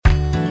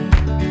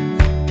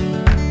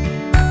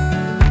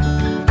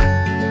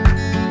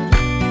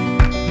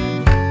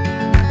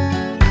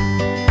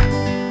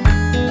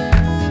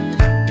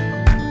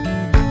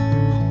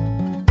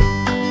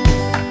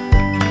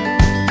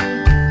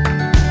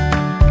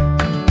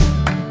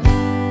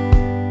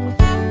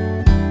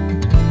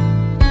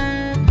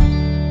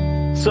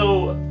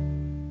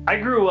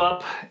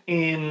up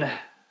in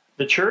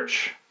the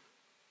church.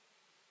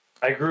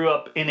 I grew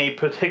up in a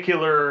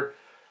particular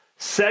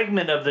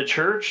segment of the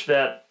church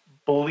that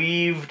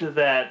believed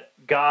that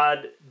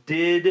God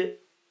did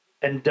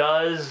and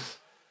does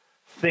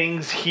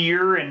things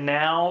here and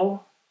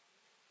now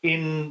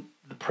in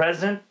the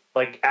present,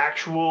 like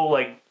actual,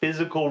 like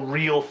physical,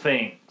 real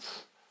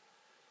things.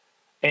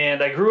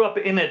 And I grew up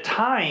in a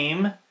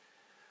time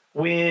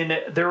when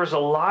there was a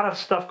lot of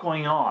stuff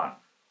going on.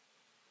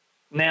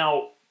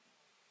 Now,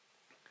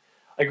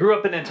 I grew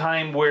up in a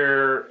time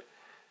where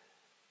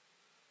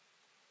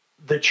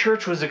the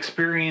church was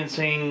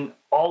experiencing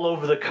all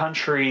over the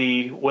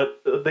country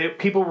what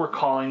people were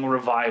calling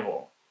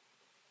revival.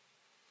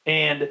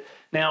 And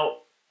now,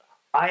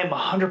 I am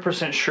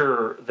 100%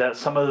 sure that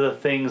some of the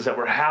things that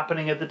were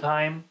happening at the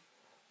time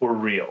were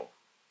real.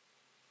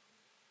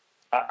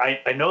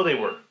 I know they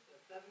were.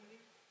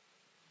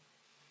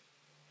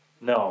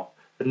 No,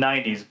 the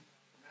 90s.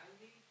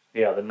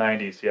 Yeah, the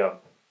 90s, yeah.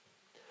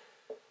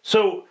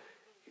 So,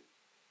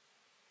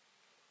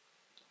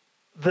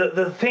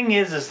 the thing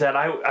is that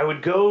I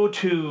would go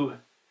to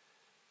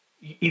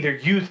either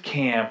youth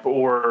camp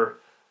or,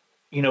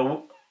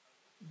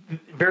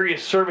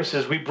 various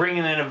services. We bring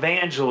in an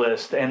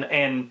evangelist,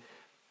 and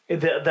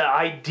the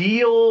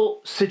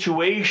ideal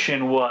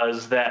situation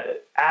was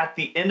that at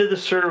the end of the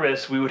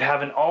service, we would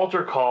have an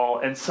altar call,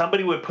 and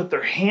somebody would put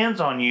their hands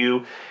on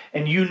you,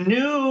 and you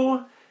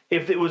knew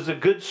if it was a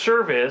good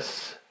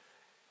service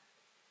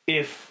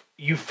if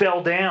you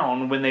fell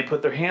down when they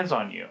put their hands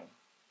on you.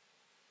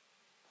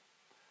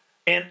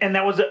 And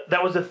that was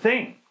a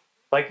thing.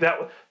 Like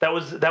that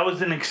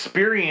was an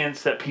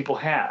experience that people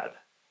had.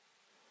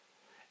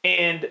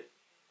 And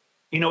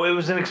it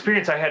was an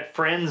experience. I had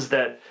friends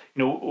that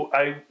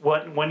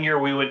one year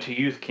we went to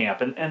youth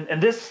camp,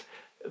 and this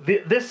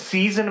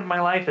season of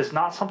my life is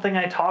not something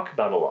I talk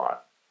about a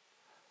lot.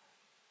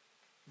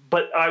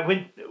 But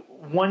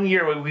one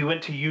year we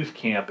went to youth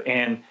camp,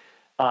 and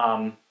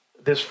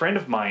this friend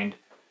of mine,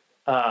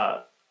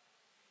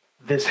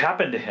 this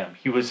happened to him.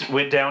 He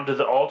went down to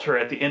the altar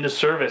at the end of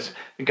service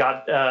and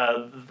got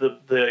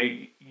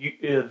the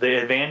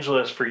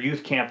evangelist for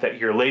youth camp that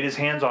year laid his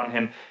hands on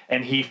him,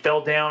 and he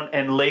fell down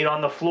and laid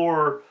on the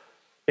floor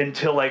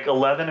until like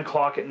 11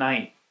 o'clock at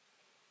night.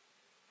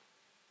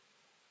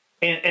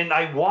 And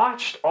I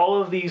watched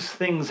all of these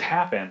things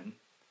happen,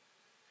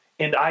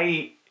 and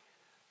I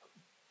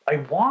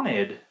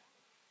wanted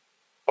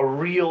a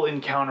real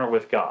encounter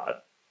with God.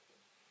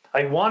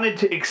 I wanted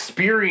to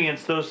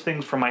experience those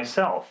things for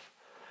myself.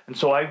 And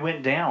so I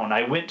went down.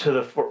 I went to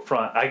the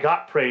front. I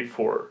got prayed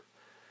for.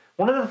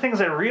 One of the things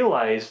I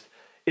realized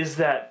is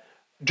that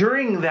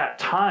during that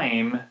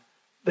time,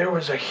 there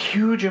was a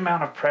huge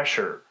amount of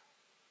pressure.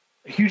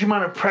 A huge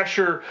amount of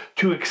pressure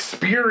to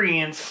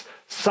experience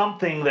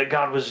something that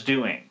God was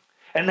doing.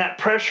 And that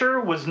pressure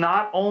was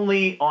not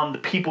only on the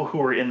people who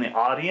were in the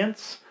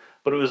audience,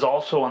 but it was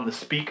also on the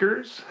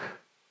speakers.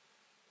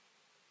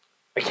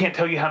 I can't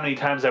tell you how many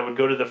times I would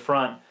go to the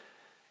front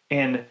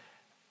and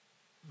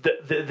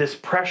this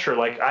pressure,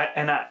 like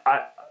I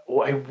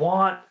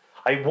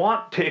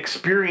want to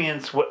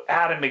experience what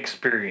Adam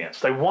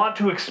experienced. I want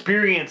to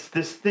experience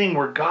this thing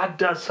where God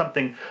does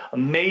something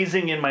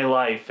amazing in my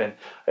life, and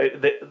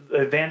the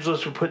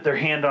evangelists would put their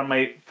hand on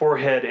my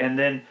forehead, and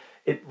then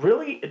it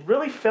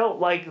really felt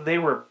like they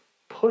were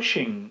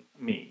pushing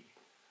me.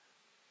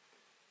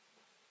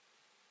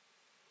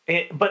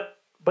 But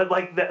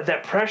like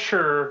that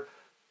pressure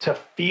to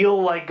feel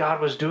like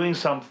God was doing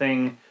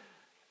something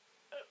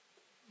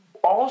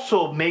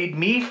also made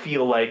me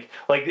feel like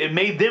it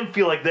made them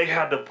feel like they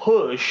had to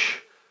push,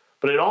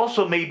 but it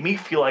also made me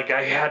feel like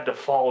I had to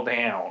fall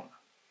down.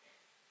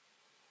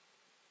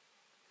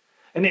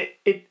 And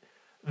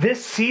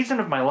this season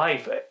of my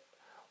life,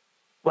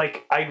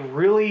 like I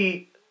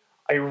really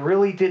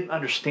didn't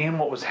understand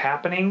what was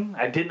happening.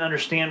 I didn't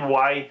understand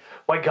why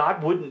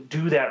God wouldn't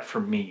do that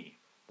for me.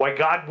 Why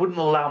God wouldn't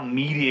allow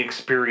me to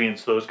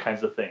experience those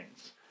kinds of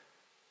things.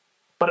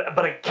 But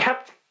I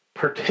kept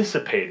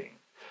participating.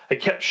 I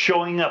kept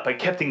showing up. I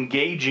kept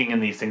engaging in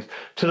these things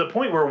to the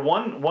point where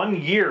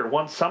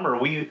one summer,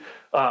 we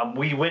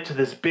went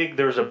to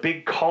there was a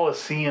big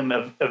Coliseum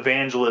of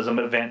evangelism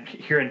event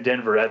here in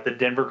Denver at the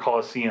Denver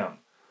Coliseum.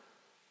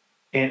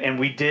 And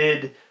we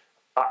did,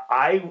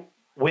 I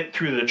went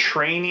through the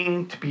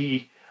training to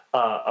be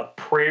a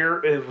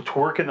prayer, to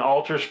work in the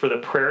altars for the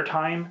prayer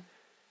time.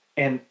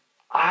 And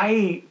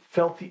I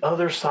felt the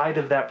other side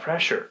of that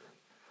pressure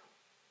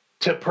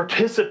to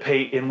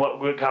participate in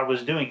what God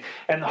was doing.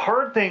 And the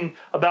hard thing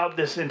about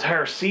this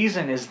entire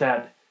season is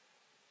that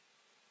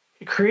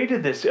it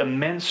created this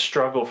immense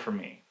struggle for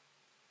me.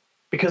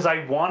 Because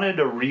I wanted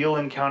a real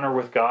encounter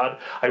with God.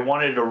 I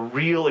wanted a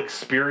real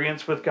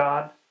experience with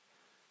God.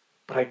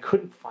 But I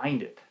couldn't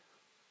find it.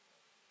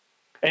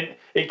 And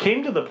it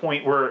came to the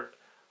point where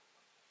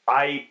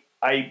I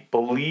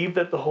believed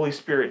that the Holy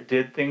Spirit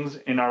did things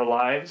in our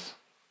lives.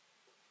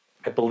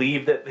 I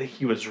believed that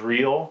He was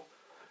real.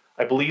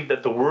 I believed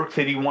that the work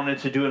that He wanted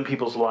to do in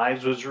people's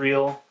lives was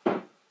real.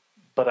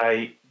 But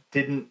I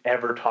didn't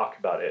ever talk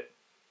about it.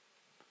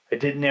 I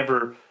didn't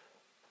ever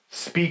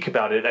speak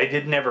about it. I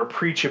didn't ever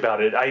preach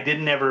about it. I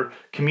didn't ever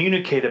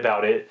communicate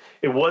about it.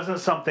 It wasn't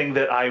something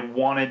that I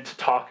wanted to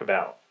talk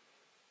about.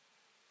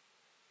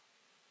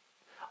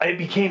 I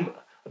became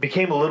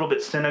a little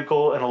bit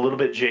cynical and a little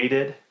bit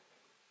jaded.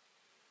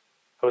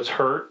 I was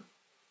hurt.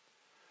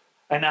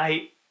 And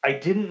I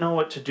didn't know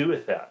what to do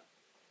with that.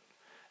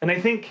 And I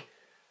think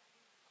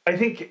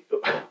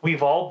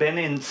we've all been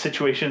in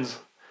situations,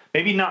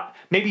 maybe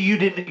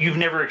you've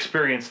never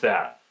experienced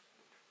that.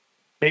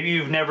 Maybe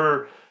you've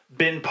never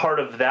been part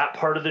of that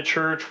part of the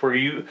church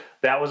where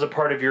that was a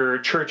part of your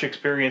church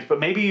experience, but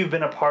maybe you've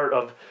been a part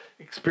of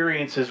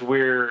experiences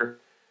where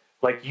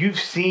like you've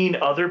seen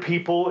other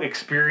people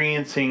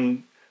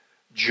experiencing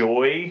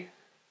joy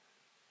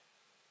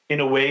in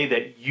a way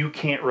that you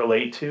can't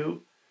relate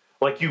to.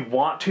 Like you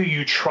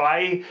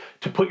try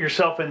to put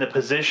yourself in the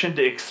position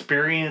to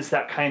experience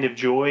that kind of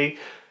joy,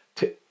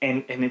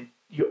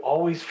 you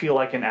always feel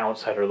like an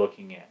outsider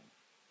looking in.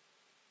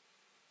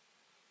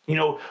 You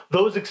know,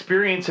 those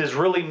experiences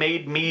really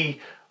made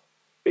me,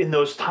 in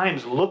those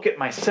times, look at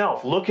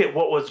myself, look at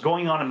what was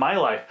going on in my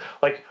life.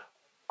 Like,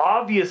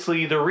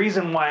 obviously, the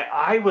reason why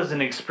I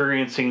wasn't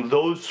experiencing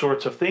those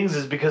sorts of things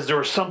is because there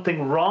was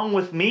something wrong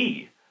with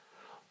me.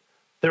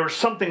 There was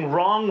something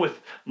wrong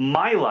with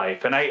my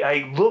life. And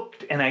I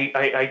looked and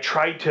I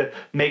tried to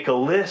make a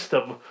list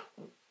of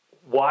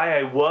why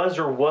I was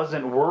or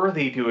wasn't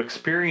worthy to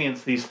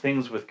experience these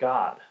things with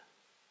God.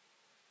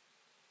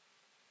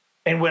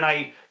 And when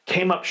I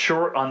came up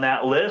short on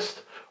that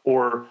list,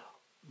 or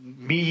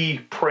me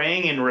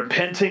praying and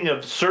repenting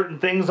of certain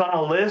things on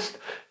a list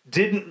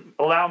didn't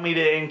allow me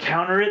to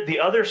encounter it, the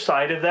other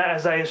side of that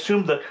is I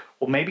assumed that,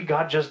 well, maybe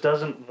God just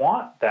doesn't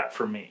want that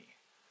for me.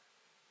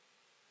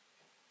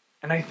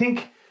 And I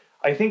think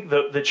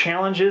the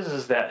challenge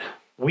is that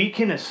we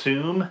can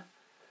assume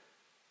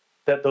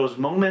that those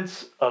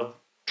moments of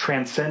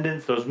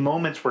transcendence, those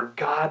moments where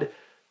God,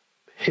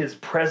 his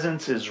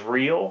presence is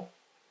real.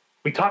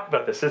 We talked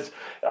about this.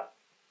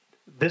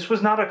 This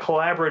was not a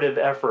collaborative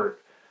effort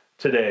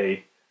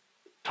today.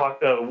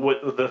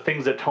 What the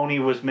things that Tony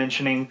was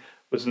mentioning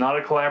was not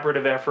a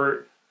collaborative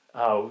effort.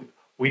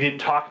 We didn't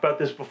talk about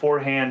this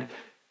beforehand,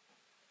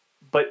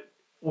 but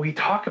we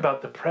talk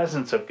about the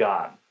presence of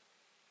God.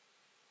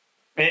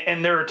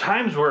 And there are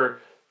times where,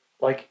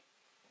 like,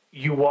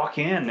 you walk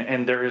in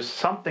and there is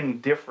something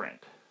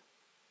different.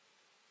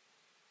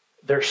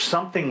 There's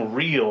something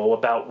real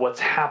about what's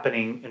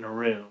happening in a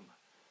room.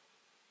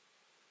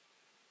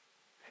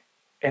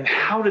 And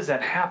how does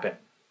that happen?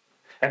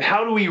 And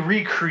how do we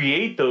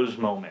recreate those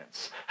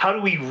moments? How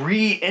do we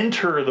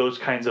re-enter those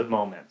kinds of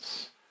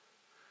moments?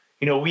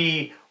 You know,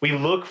 we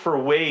look for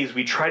ways,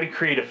 we try to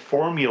create a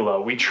formula,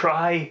 we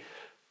try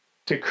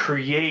to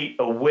create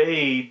a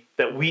way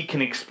that we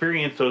can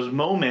experience those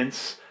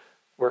moments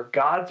where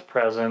God's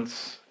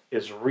presence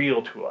is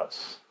real to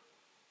us.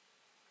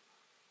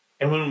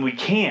 And when we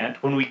can't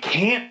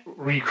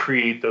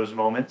recreate those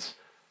moments,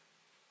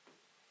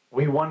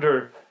 we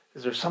wonder,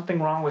 is there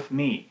something wrong with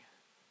me?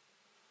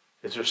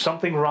 Is there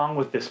something wrong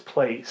with this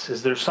place?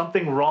 Is there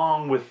something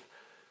wrong with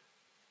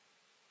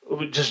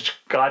has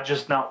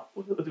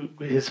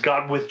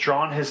God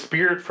withdrawn his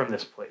spirit from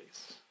this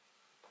place?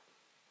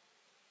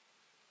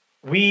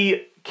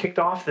 We kicked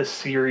off this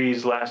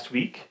series last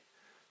week,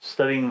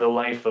 studying the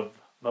life of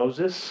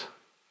Moses.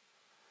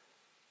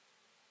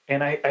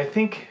 And I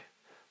think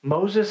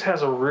Moses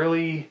has a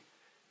really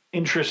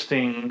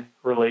interesting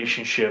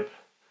relationship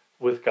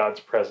with God's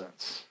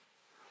presence.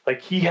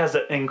 Like, he has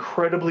an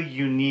incredibly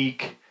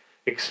unique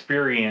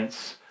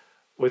experience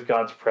with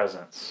God's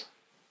presence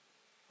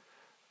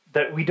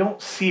that we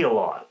don't see a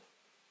lot.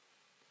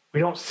 We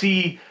don't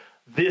see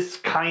this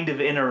kind of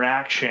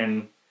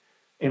interaction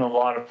in a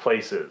lot of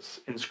places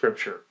in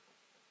Scripture.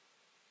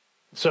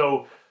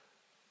 So,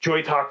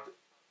 Joy talked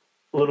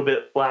a little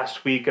bit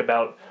last week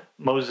about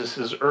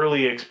Moses'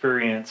 early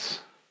experience.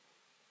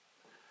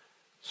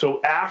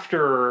 So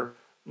after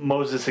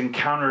Moses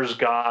encounters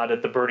God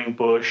at the burning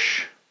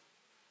bush,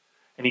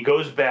 and he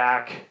goes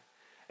back,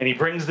 and he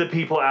brings the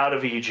people out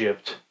of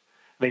Egypt,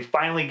 they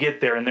finally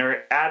get there, and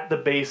they're at the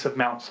base of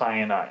Mount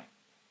Sinai.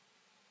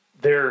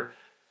 They're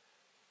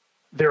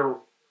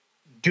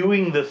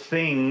doing the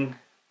thing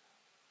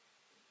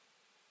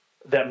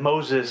that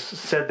Moses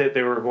said that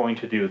they were going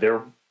to do.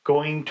 They're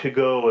going to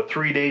go a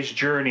 3 days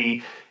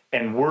journey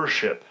and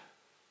worship.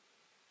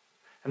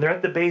 And they're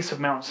at the base of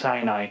Mount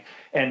Sinai,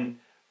 and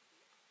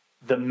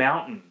the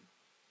mountain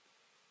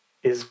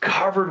is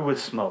covered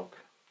with smoke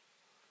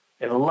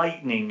and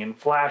lightning and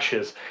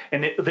flashes.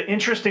 And the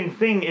interesting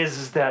thing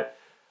is that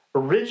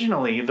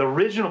originally, the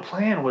original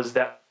plan was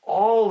that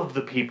all of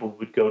the people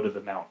would go to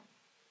the mountain.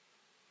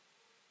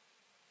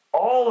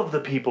 All of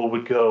the people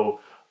would go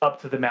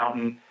up to the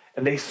mountain,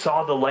 and they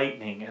saw the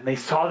lightning, and they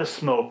saw the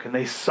smoke, and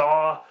they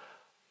saw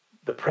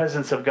the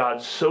presence of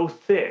God so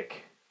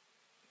thick,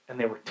 and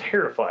they were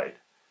terrified.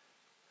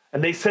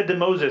 And they said to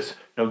Moses,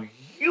 "No,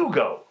 you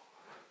go.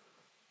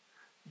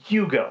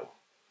 You go."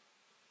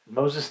 And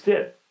Moses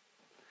did.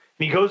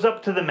 he goes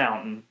up to the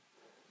mountain.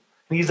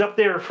 And he's up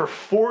there for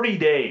 40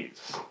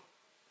 days.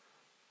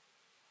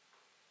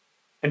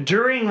 And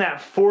during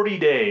that 40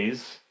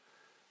 days,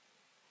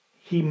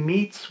 he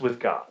meets with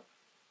God,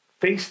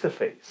 face to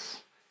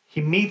face.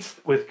 He meets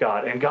with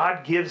God, and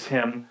God gives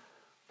him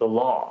the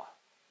law.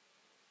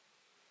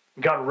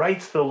 God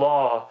writes the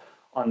law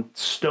on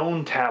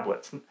stone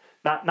tablets.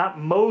 Not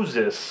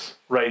Moses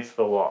writes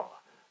the law.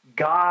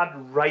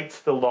 God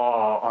writes the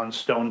law on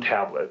stone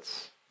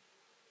tablets.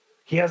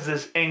 He has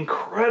this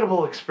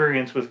incredible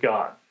experience with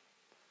God.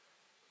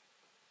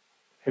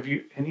 Have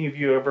any of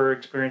you ever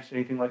experienced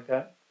anything like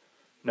that?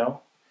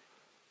 No?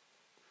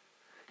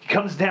 He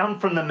comes down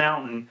from the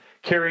mountain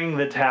carrying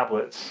the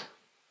tablets.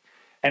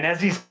 And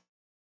as he's on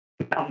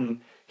the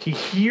mountain, he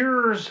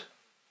hears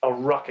a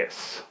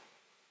ruckus.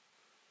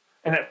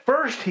 And at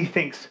first he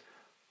thinks,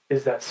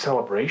 is that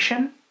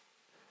celebration?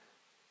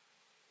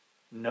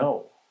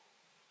 No.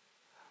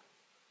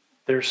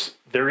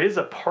 There is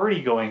a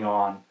party going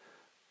on,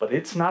 but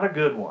it's not a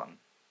good one.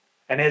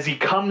 And as he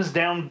comes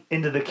down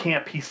into the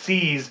camp, he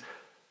sees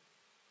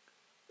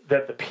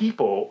that the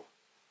people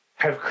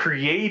have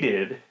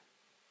created,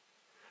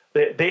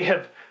 that they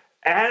have,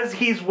 as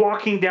he's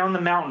walking down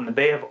the mountain,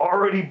 they have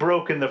already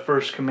broken the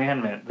first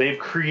commandment. They've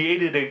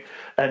created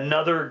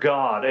another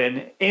god,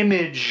 an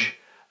image,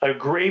 a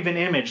graven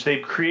image.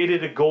 They've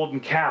created a golden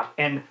calf.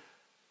 And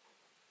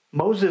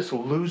Moses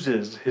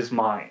loses his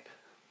mind.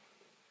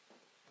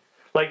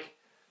 Like,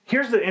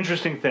 here's the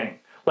interesting thing.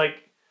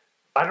 Like,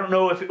 I don't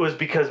know if it was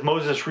because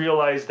Moses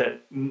realized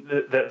that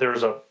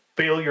there's a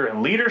failure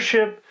in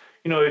leadership.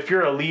 You know, if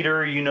you're a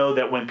leader, you know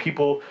that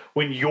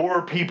when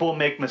your people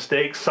make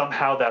mistakes,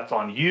 somehow that's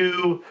on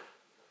you.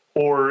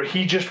 Or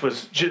he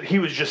was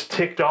just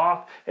ticked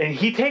off, and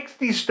he takes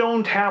these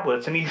stone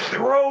tablets and he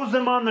throws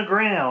them on the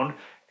ground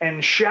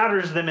and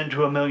shatters them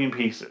into a million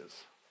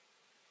pieces.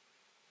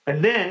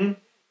 And then,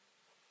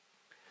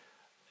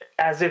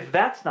 as if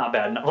that's not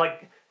bad enough,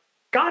 like,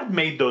 God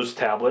made those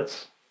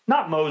tablets,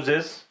 not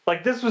Moses.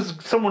 Like, this was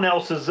someone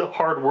else's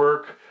hard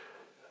work.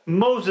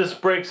 Moses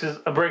breaks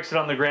it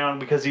on the ground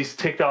because he's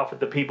ticked off at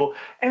the people,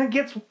 and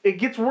it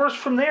gets worse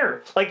from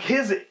there. Like,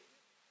 his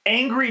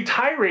angry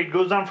tirade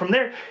goes on from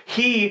there.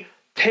 He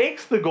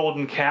takes the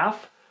golden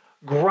calf,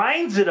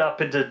 grinds it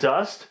up into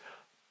dust,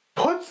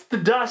 puts the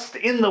dust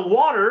in the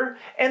water,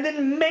 and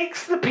then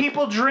makes the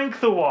people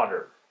drink the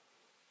water.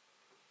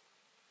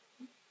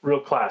 Real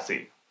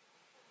classy.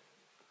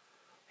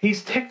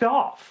 He's ticked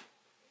off.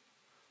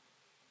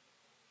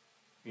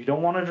 You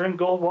don't want to drink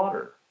gold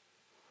water.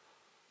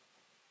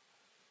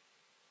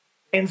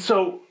 And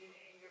so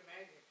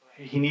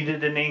he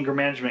needed an anger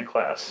management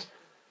class.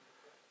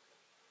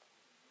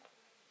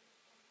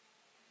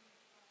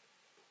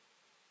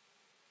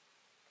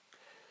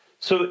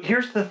 So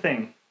here's the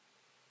thing.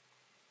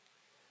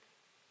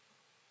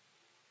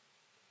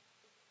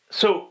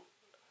 So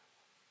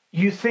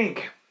you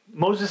think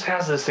Moses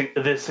has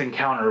this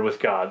encounter with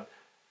God,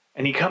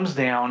 and he comes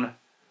down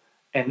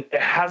and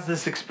has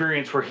this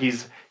experience where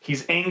he's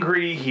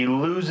angry, he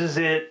loses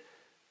it,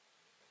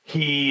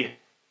 he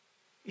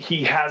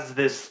has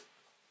this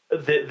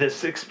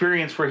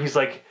experience where he's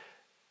like,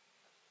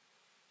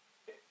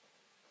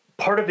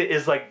 part of it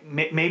is like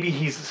maybe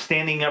he's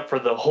standing up for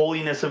the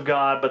holiness of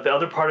God, but the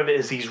other part of it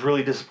is he's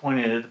really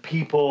disappointed at the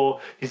people.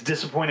 He's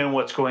disappointed in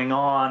what's going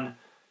on.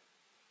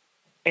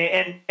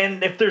 And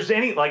if there's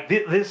any like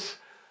this,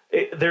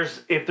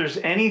 if there's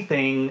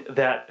anything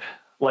that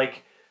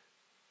like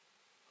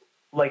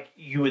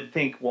you would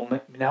think,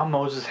 well, now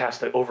Moses has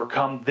to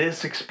overcome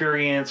this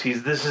experience.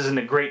 This isn't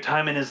a great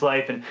time in his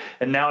life, and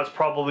now it's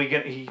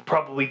he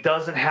probably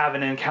doesn't have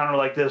an encounter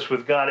like this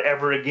with God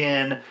ever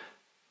again.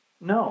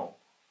 No.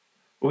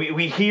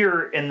 We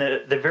hear in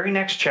the very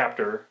next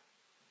chapter,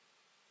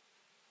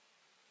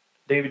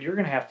 David, you're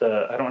going to have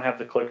to, I don't have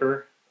the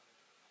clicker.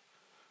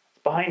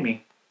 It's behind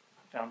me.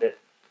 Found it.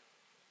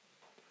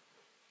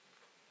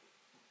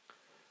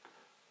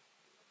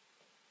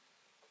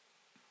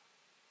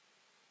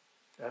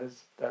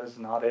 That is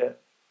not it.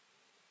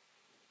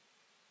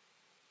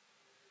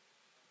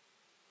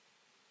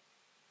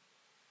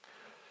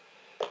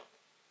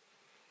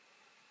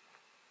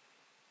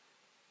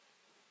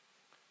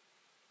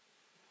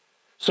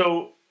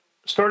 So,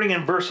 starting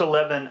in verse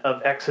 11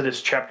 of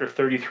Exodus chapter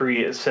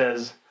 33, it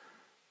says,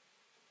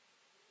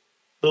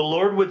 the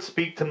Lord would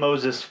speak to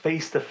Moses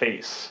face to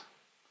face.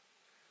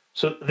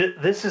 So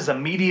this is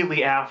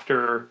immediately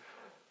after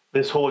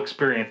this whole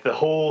experience, the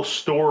whole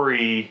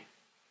story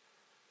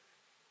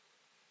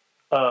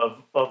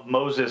of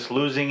Moses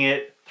losing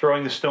it,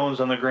 throwing the stones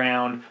on the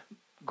ground,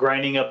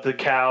 grinding up the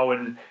cow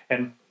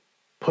and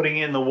putting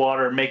it in the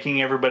water,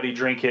 making everybody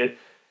drink it.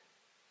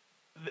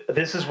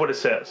 This is what it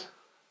says.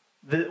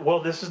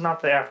 This is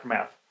not the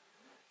aftermath.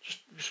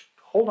 Just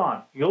hold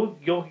on.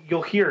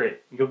 You'll hear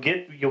it. You'll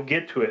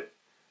get to it.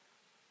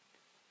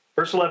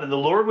 Verse 11, the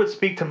Lord would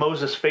speak to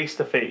Moses face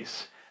to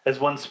face, as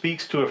one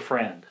speaks to a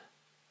friend.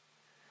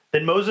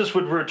 Then Moses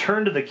would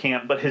return to the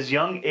camp, but his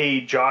young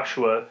aide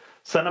Joshua,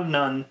 son of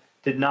Nun,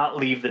 did not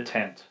leave the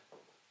tent.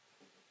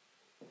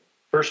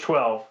 Verse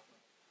 12.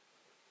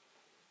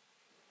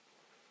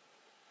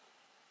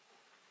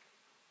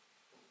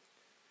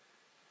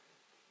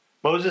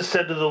 Moses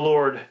said to the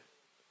Lord,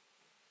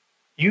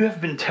 "You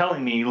have been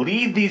telling me,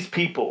 lead these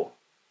people,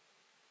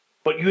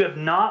 but you have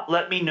not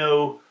let me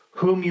know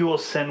whom you will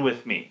send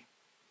with me.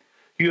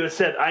 You have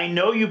said, I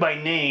know you by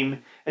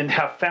name and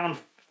have found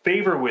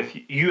favor with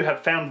you. You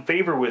have found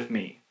favor with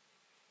me.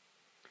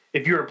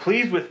 If you are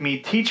pleased with me,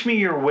 teach me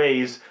your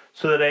ways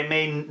so that I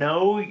may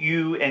know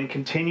you and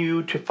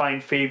continue to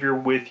find favor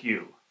with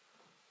you."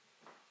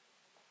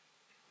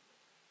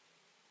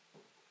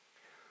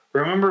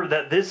 Remember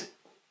that this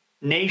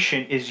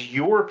nation is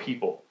your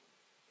people.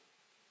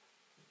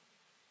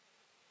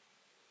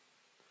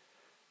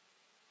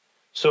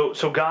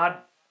 So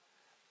God,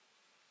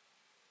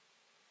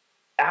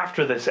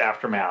 after this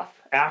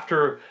aftermath,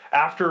 after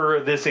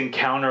this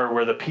encounter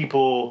where the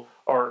people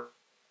are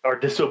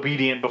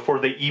disobedient before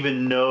they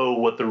even know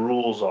what the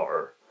rules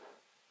are.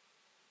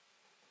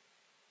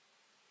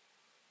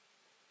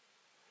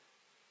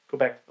 Go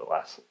back to the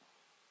last.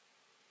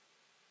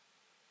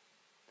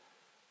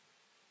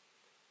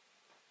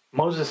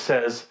 Moses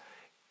says,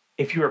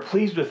 "If you are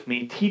pleased with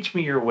me, teach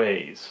me your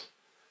ways,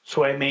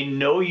 so I may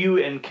know you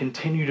and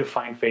continue to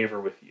find favor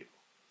with you."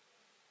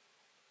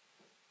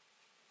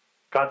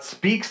 God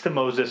speaks to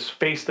Moses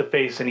face to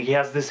face, and he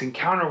has this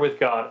encounter with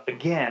God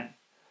again.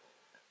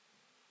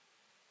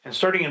 And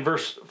starting in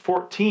verse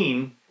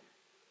 14,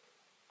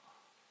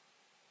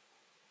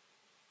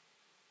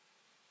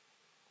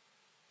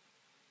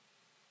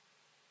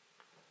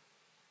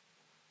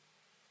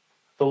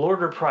 the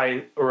Lord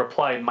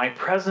replied, "My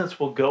presence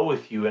will go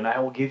with you, and I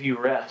will give you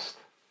rest."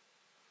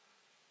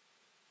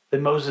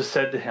 Then Moses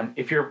said to him,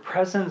 "If your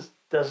presence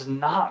does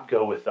not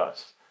go with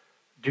us,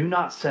 do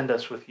not send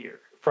us from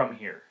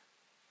here.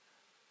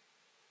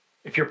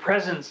 If your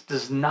presence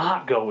does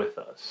not go with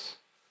us,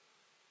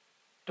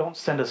 don't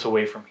send us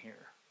away from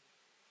here."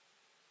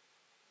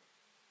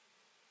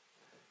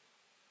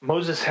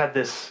 Moses had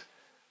this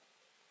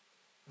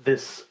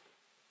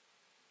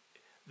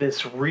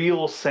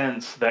real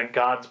sense that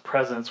God's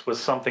presence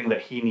was something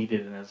that he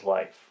needed in his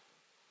life.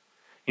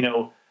 You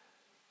know,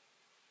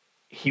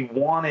 he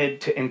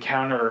wanted that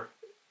encounter.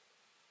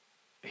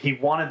 He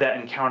wanted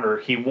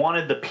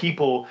the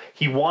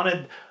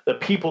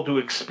people to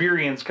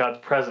experience God's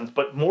presence,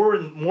 but more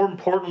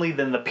importantly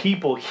than the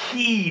people,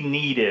 he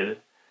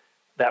needed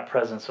that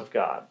presence of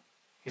God.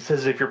 He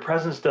says, "If your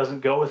presence doesn't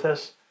go with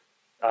us,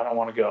 I don't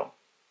want to go.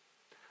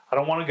 I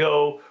don't want to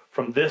go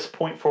from this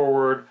point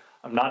forward.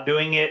 I'm not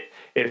doing it.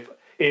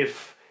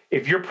 If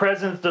your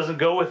presence doesn't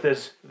go with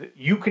us,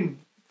 you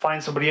can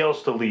find somebody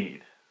else to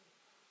lead."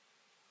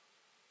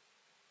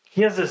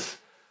 He has this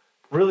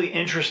really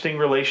interesting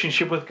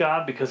relationship with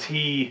God because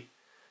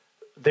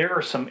there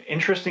are some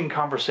interesting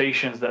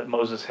conversations that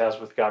Moses has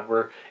with God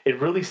where it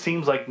really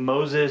seems like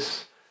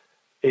Moses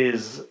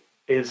is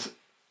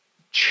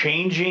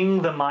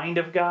changing the mind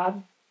of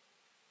God.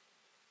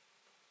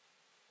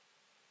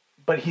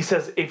 But he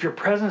says, "If your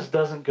presence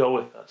doesn't go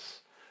with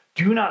us,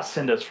 do not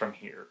send us from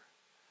here."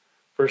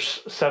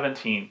 Verse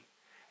 17,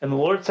 "And the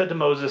Lord said to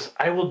Moses,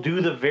 I will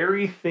do the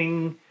very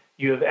thing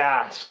you have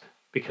asked,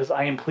 because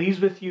I am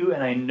pleased with you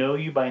and I know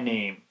you by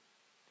name.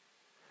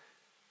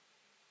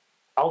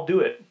 I'll do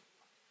it.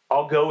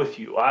 I'll go with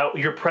you.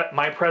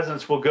 My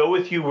presence will go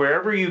with you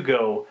wherever you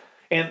go."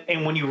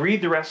 And when you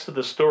read the rest of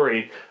the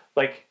story,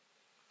 like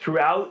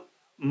throughout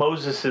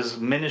Moses'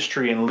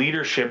 ministry and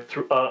leadership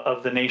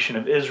of the nation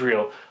of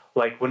Israel,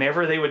 like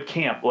whenever they would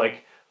camp,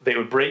 like they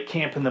would break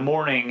camp in the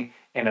morning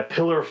and a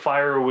pillar of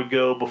fire would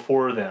go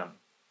before them,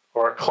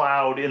 or a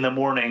cloud in the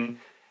morning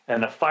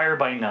and a fire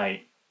by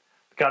night.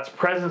 God's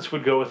presence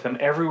would go with him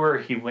everywhere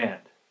he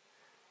went.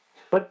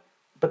 But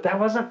that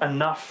wasn't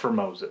enough for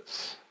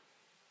Moses.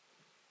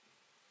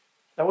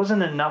 That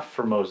wasn't enough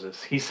for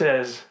Moses. He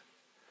says,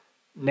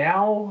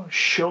 "Now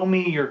show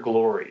me your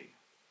glory.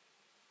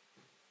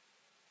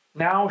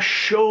 Now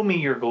show me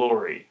your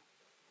glory."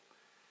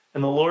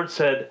 And the Lord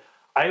said,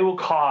 "I will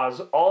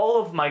cause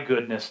all of my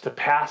goodness to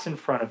pass in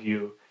front of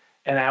you,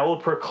 and I will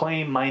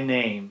proclaim my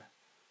name,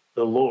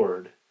 the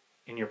Lord,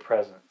 in your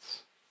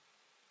presence.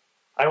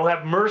 I will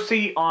have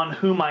mercy on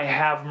whom I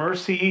have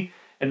mercy,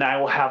 and I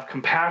will have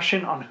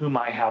compassion on whom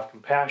I have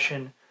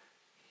compassion."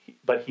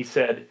 But he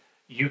said,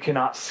 "You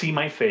cannot see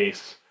my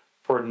face,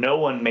 for no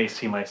one may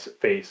see my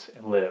face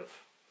and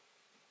live."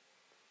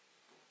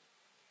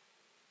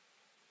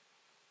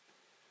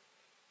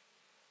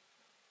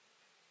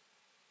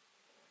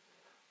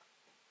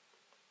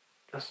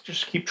 Let's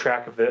just keep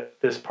track of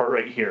this part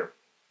right here.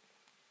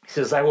 He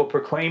says, "I will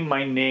proclaim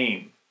my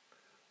name,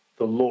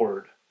 the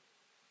Lord,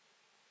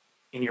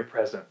 in your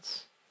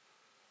presence."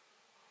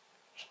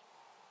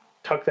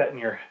 Tuck that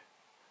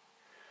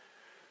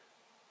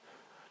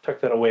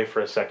away for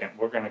a second.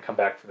 We're going to come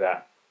back to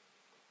that.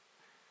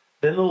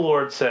 Then the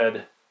Lord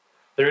said,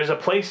 "There is a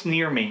place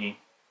near me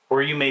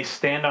where you may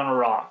stand on a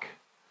rock.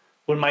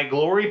 When my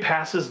glory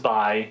passes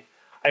by,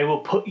 I will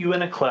put you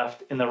in a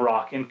cleft in the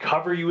rock and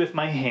cover you with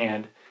my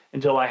hand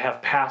until I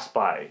have passed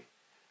by.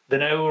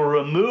 then I will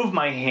remove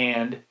my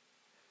hand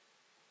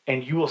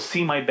and you will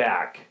see my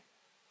back,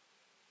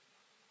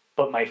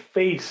 but my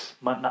face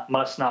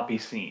must not be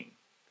seen.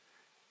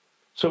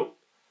 So,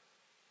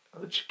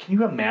 can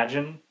you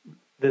imagine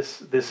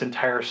this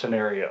entire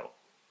scenario?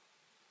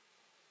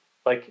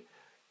 Like,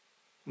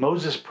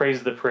 Moses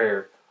prays the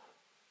prayer,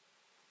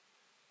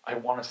 I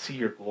want to see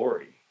your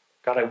glory.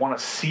 God, I want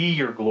to see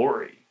your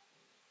glory.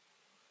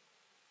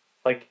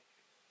 Like,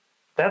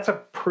 that's a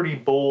pretty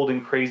bold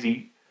and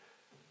crazy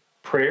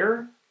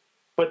prayer,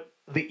 but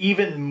the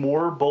even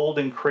more bold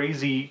and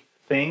crazy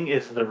thing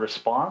is the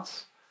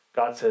response.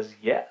 God says,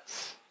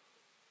 yes.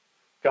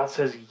 God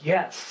says,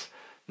 yes.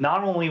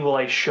 Not only will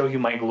I show you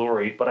my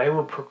glory, but I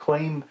will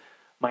proclaim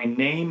my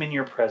name in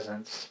your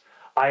presence.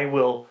 I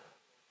will,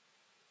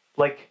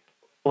 like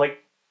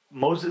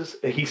Moses,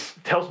 he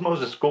tells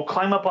Moses, go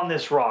climb up on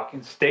this rock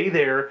and stay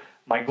there.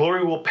 My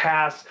glory will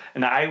pass,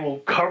 and I will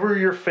cover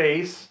your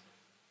face.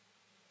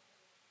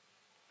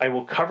 I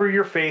will cover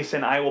your face,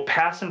 and I will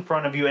pass in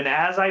front of you. And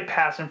as I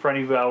pass in front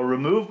of you, I will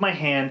remove my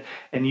hand,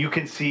 and you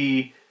can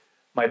see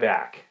my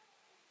back.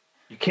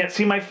 You can't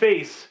see my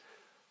face,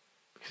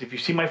 because if you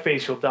see my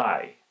face, you'll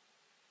die.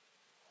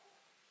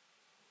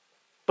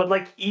 But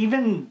like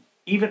even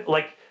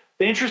like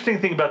the interesting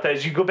thing about that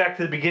is you go back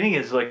to the beginning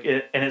is like,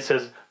 and it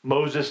says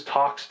Moses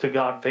talks to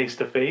God face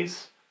to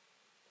face.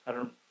 I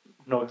don't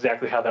know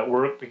exactly how that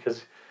worked, because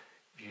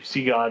if you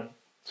see God's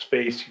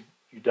face,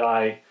 you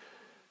die.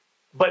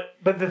 But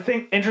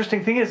the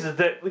interesting thing is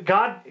that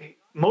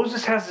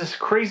Moses has this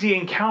crazy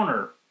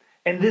encounter,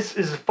 and this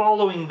is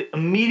following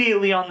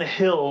immediately on the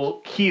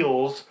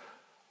heels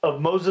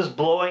of Moses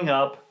blowing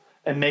up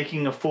and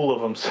making a fool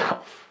of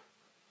himself.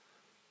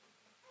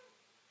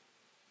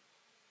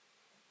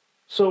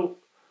 So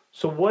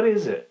what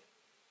is it?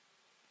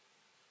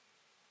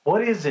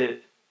 What is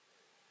it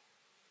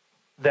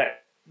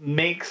that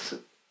makes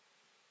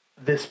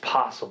this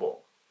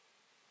possible?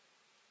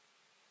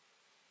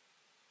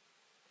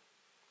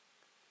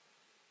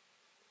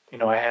 You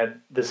know, I had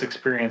this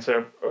experience.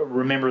 I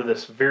remember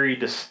this very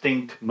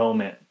distinct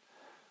moment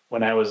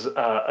when I was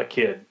a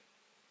kid.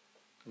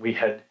 We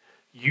had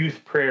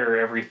youth prayer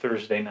every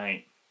Thursday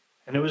night.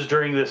 And it was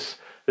during this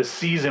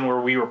season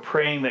where we were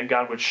praying that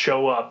God would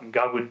show up and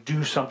God would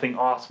do something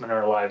awesome in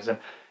our lives.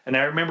 And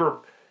I remember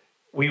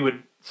we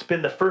would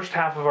spend the first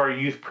half of our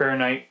youth prayer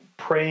night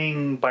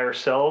praying by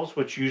ourselves,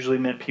 which usually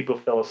meant people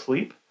fell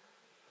asleep,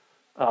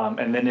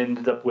 and then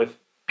ended up with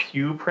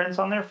pew prints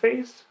on their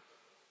face.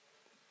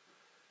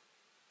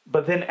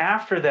 But then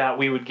after that,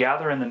 we would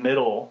gather in the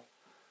middle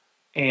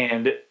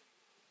and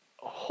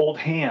hold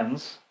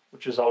hands,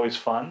 which is always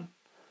fun.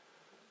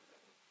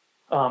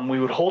 We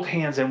would hold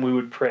hands and we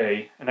would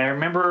pray. And I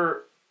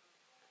remember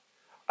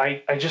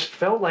I just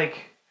felt like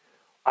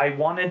I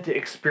wanted to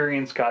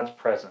experience God's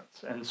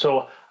presence. And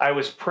so I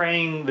was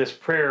praying this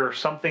prayer,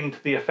 something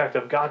to the effect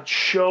of, God,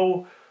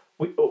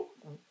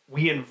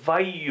 we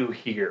invite you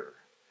here.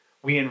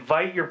 We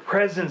invite your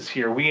presence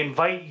here. We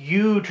invite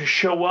you to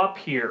show up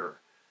here.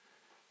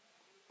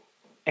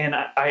 And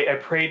I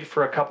prayed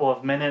for a couple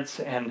of minutes,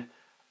 and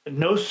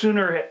no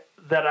sooner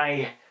that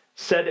I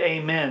said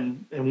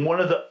amen, and one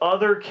of the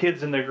other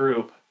kids in the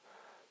group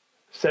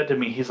said to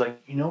me, he's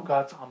like, you know,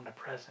 God's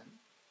omnipresent.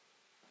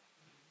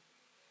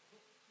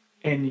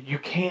 And you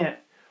can't,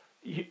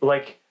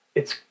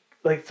 it's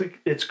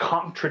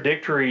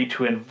contradictory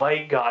to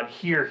invite God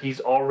here.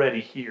 He's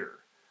already here.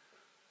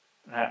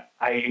 And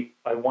I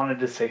wanted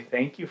to say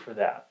thank you for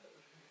that.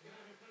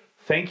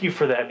 Thank you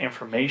for that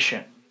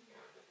information.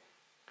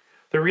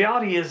 The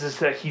reality is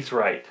that he's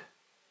right.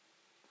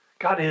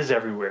 God is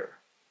everywhere.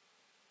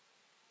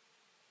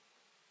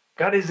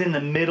 God is in the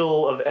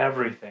middle of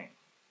everything.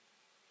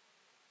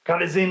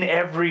 God is in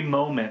every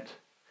moment,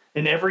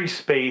 in every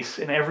space,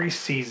 in every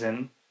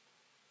season.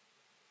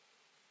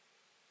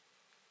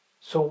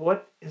 So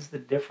what is the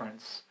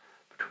difference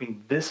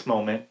between this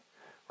moment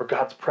where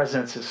God's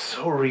presence is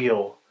so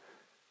real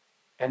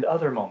and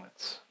other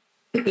moments?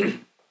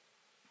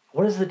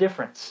 What is the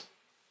difference?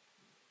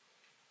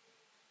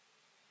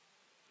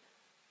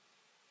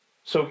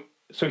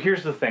 So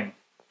here's the thing.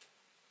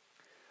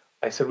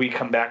 I said we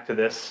come back to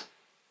this.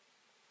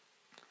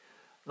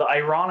 The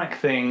ironic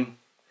thing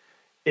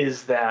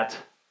is that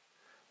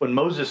when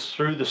Moses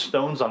threw the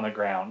stones on the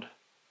ground,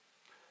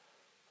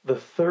 the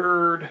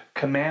third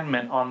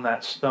commandment on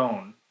that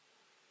stone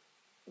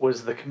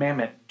was the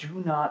commandment,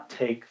 do not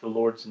take the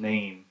Lord's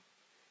name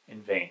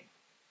in vain.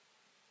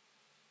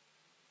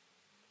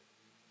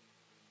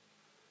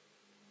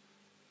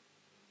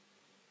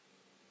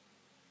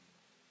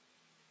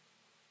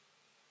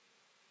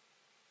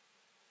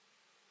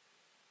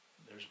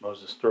 There's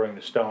Moses throwing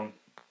the stone.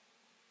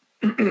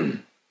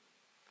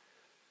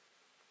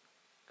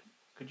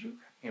 Could you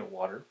grab me a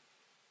water?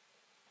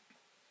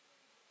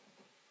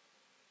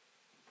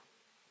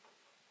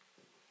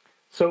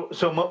 So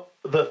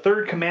the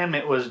third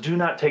commandment was, do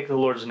not take the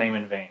Lord's name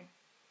in vain.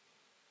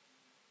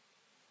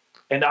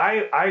 And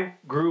I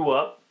grew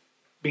up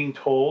being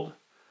told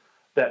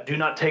that do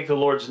not take the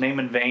Lord's name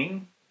in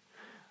vain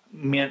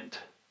meant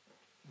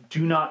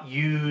do not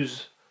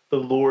use the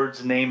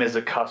Lord's name as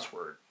a cuss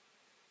word.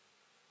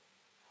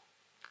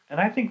 And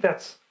I think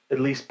that's at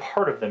least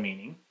part of the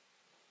meaning.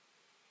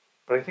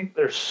 But I think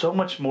there's so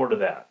much more to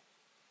that.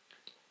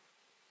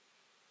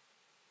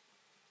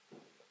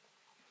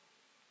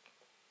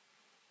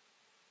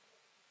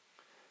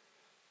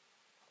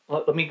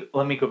 Let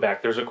me go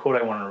back. There's a quote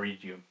I want to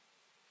read you.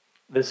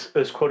 This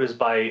quote is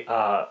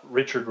by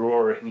Richard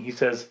Rohr, and he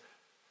says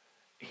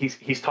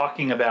he's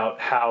talking about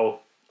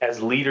how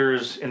as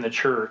leaders in the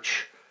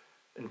church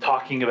and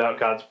talking about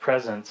God's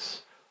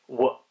presence,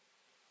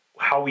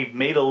 how we've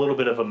made a little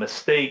bit of a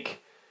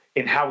mistake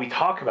in how we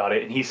talk about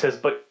it. And he says,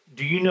 but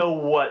do you know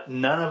what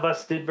none of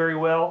us did very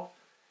well?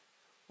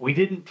 We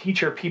didn't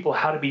teach our people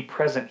how to be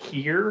present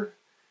here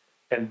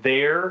and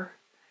there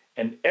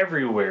and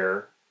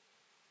everywhere.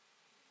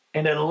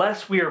 And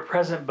unless we are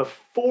present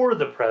before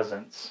the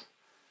presence,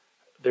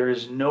 there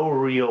is no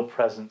real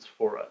presence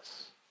for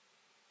us.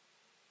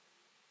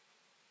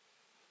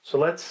 So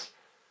let's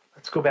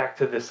go back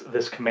to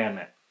this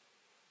commandment.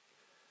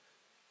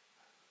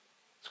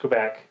 Let's go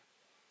back.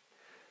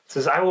 It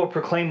says, I will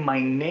proclaim my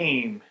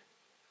name,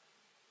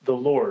 the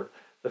Lord.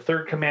 The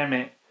third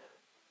commandment,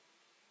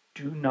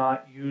 do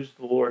not use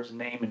the Lord's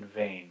name in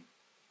vain.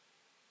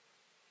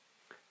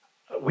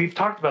 We've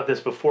talked about this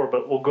before,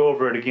 but we'll go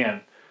over it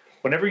again.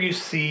 Whenever you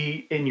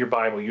see in your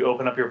Bible, you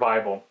open up your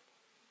Bible,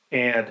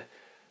 and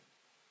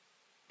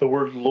the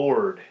word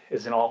Lord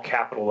is in all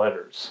capital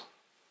letters.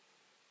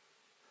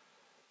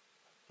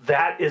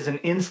 That is an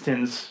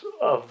instance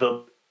of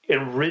the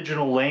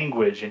original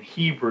language in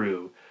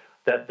Hebrew,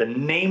 that the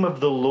name of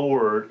the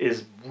Lord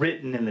is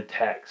written in the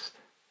text.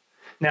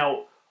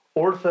 Now,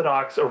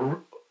 Orthodox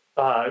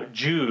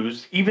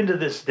Jews, even to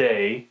this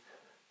day,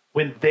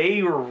 when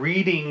they were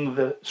reading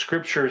the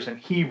scriptures in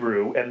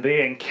Hebrew and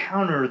they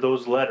encounter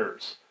those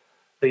letters,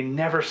 they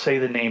never say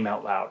the name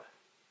out loud.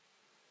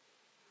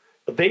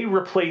 But they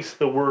replace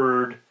the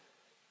word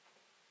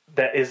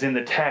that is in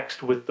the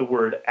text with the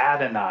word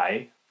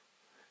Adonai,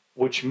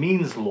 which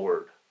means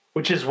Lord,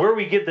 which is where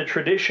we get the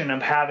tradition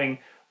of having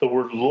the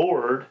word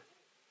Lord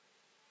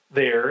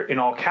there in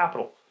all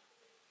capitals.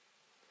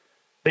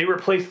 They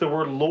replace the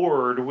word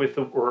Lord with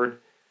the word,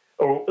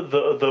 or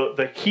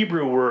the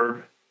Hebrew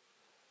word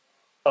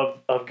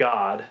of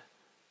God,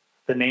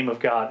 the name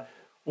of God,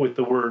 with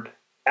the word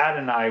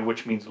Adonai,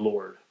 which means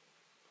Lord.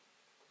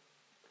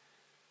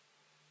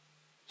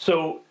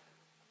 So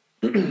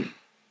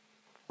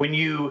when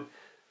you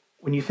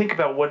think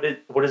about what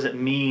does it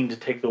mean to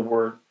take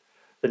the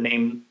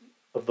name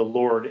of the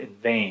Lord in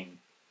vain,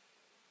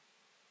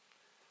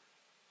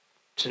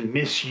 to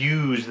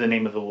misuse the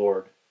name of the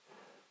Lord,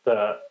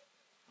 the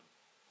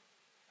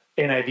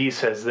NIV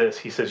says this.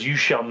 He says, you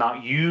shall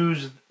not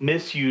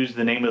misuse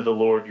the name of the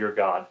Lord your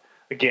God.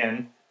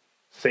 Again,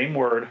 same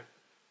word.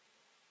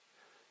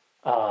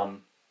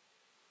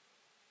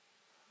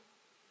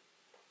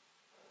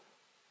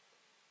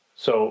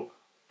 So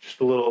just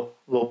a little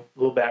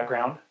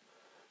background.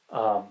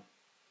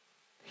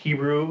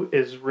 Hebrew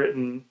is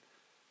written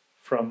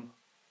from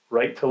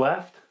right to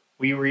left.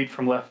 We read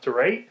from left to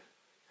right.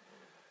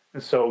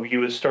 And so you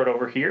would start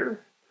over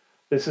here.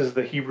 This is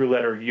the Hebrew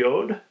letter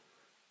Yod.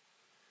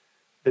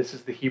 This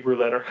is the Hebrew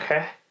letter He.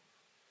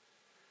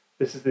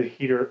 This is the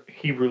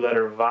Hebrew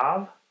letter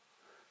Vav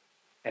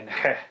and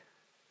He.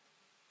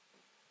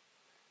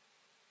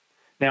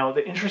 Now,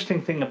 the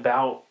interesting thing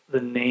about the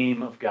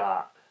name of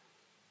God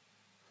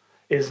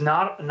is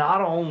not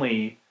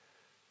only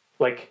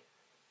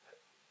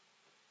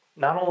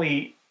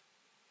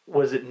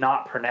was it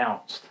not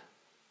pronounced,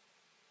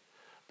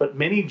 but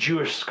many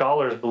Jewish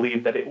scholars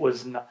believe that it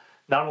was not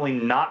only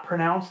not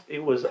pronounced,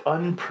 it was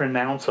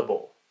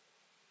unpronounceable.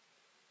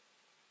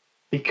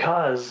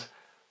 Because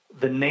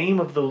the name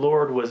of the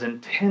Lord was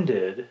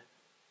intended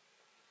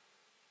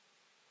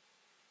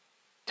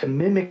to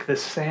mimic the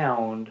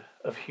sound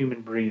of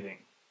human breathing.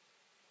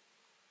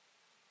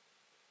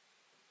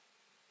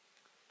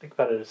 Think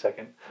about it a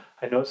second.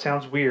 I know it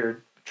sounds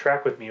weird, but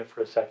track with me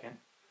for a second.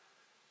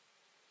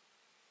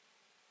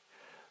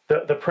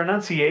 The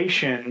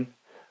pronunciation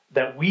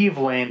that we've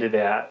landed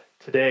at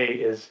today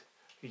is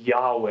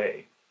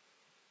Yahweh.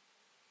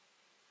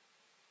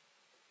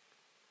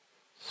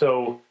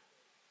 So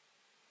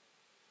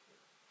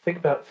think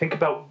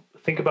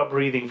about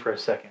breathing for a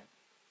second.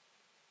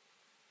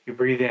 You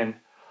breathe in.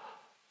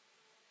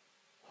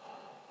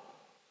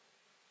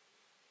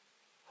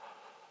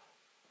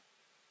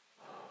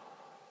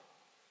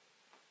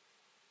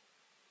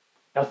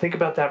 Now think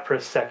about that for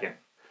a second.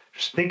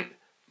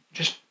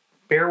 Just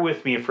bear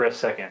with me for a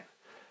second.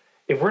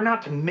 If we're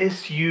not to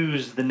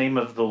misuse the name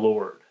of the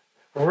Lord,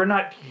 if we're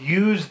not to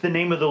use the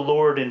name of the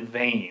Lord in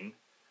vain,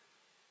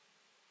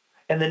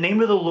 and the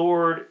name of the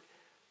Lord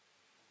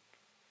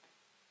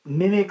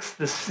mimics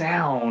the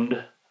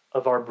sound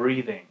of our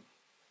breathing,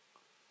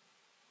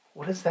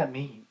 what does that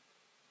mean?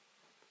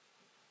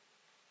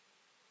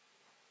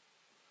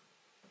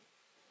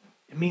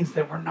 It means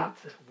that we're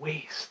not to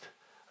waste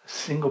a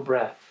single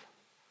breath.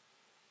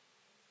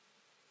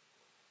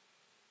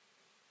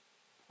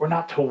 We're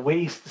not to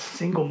waste a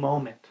single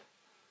moment.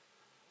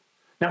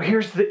 Now,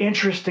 here's the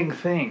interesting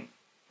thing.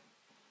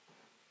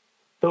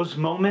 Those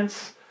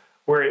moments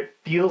where it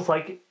feels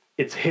like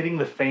it's hitting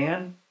the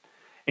fan,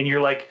 and you're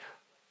like,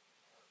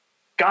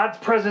 God's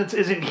presence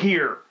isn't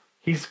here.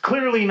 He's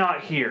clearly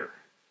not here.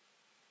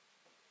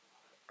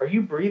 Are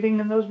you breathing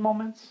in those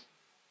moments?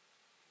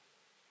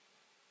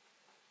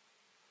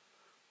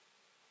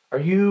 Are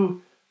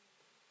you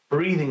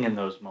breathing in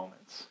those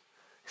moments?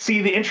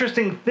 See, the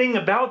interesting thing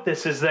about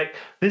this is that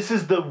this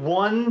is the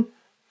one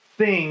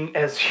thing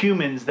as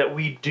humans that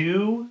we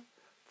do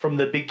from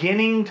the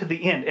beginning to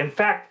the end. In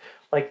fact,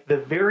 like the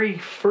very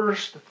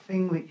first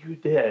thing that you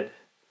did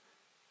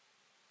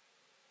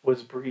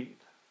was breathe.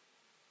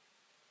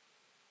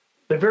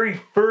 The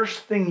very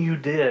first thing you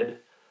did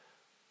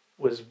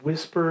was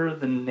whisper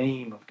the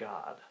name of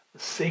God, the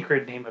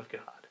sacred name of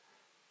God.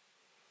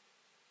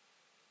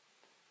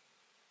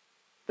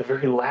 The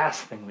very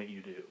last thing that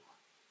you do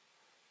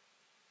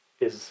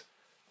is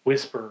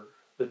whisper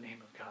the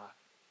name of God.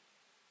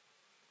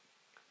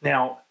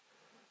 Now,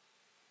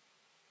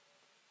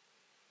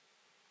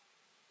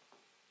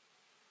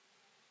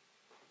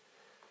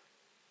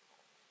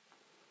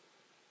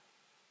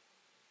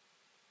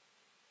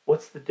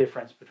 what's the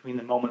difference between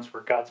the moments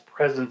where God's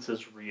presence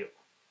is real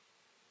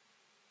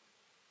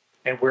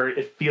and where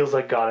it feels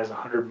like God is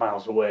 100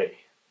 miles away?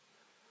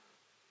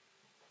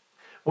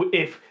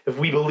 If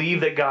we believe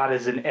that God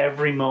is in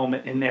every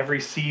moment, in every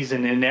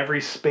season, in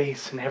every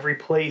space, in every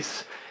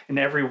place, in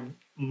every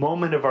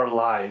moment of our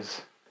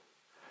lives,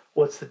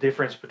 what's the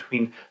difference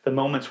between the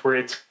moments where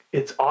it's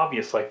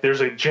obvious, like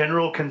there's a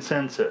general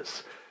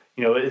consensus?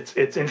 You know,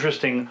 it's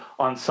interesting.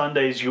 On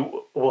Sundays,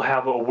 you will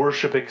have a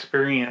worship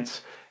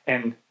experience,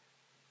 and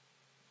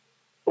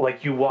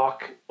like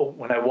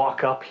when I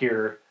walk up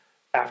here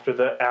after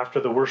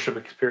the worship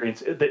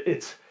experience,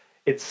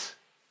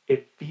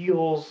 it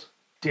feels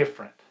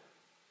different.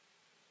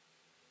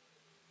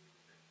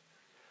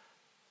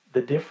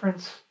 The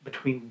difference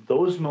between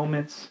those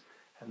moments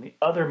and the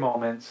other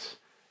moments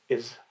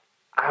is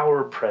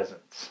our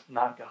presence,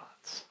 not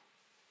God's.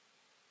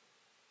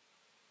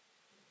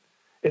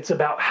 It's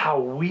about how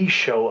we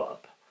show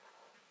up.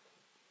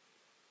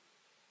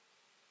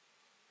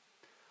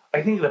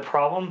 I think the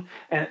problem,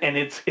 and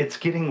it's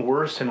getting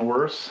worse and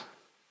worse,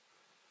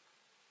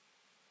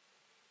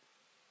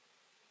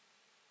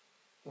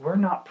 we're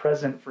not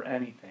present for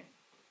anything.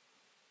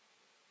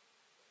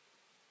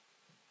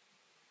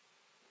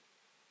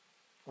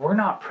 We're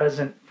not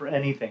present for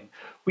anything.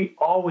 We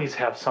always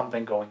have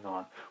something going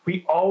on.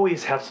 We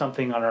always have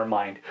something on our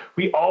mind.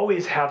 We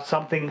always have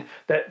something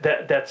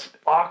that's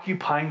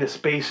occupying the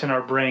space in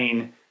our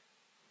brain,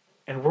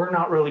 and we're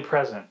not really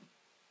present.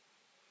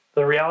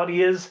 The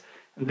reality is,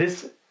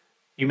 this,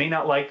 you may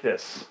not like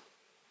this,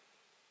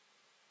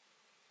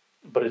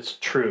 but it's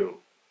true.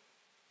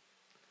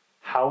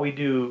 How we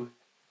do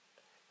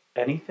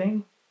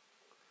anything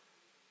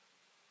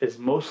is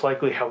most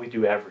likely how we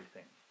do everything.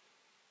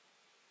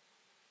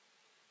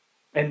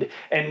 And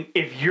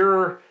if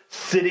you're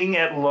sitting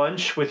at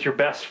lunch with your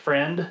best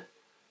friend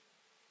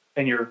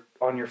and you're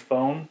on your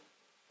phone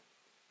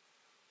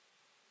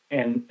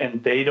and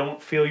they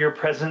don't feel your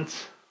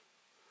presence,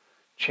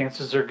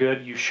 chances are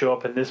good you show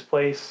up in this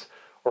place,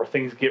 or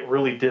things get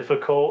really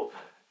difficult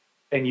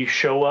and you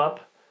show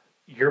up,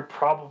 you're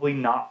probably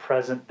not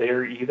present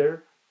there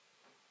either.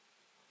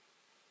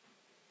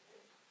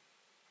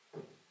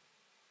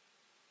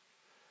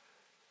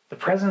 The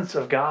presence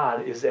of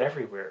God is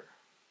everywhere.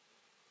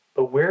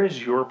 But where is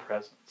your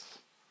presence?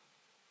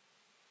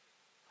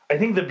 I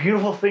think the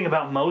beautiful thing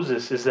about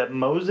Moses is that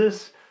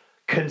Moses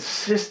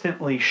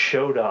consistently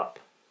showed up.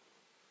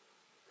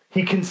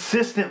 He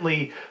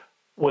consistently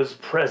was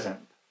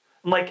present.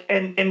 Like,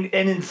 and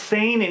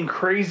insane and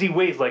crazy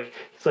ways. Like,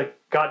 he's like,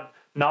 God,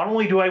 not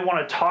only do I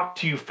want to talk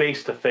to you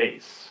face to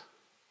face,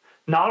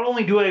 not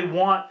only do I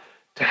want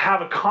to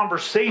have a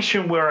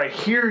conversation where I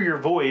hear your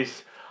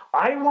voice,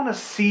 I want to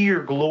see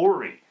your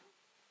glory.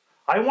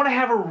 I want to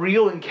have a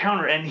real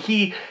encounter. And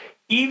he,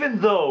 even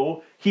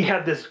though he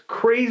had this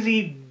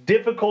crazy,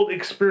 difficult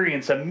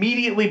experience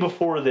immediately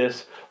before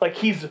this, like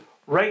he's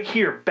right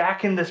here,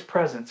 back in this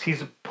presence.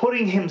 He's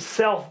putting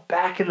himself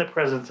back in the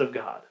presence of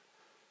God.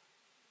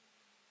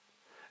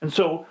 And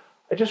so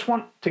I just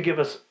want to give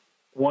us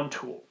one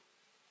tool.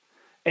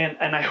 And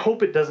I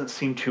hope it doesn't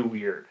seem too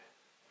weird.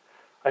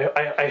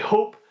 I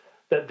hope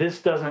that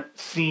this doesn't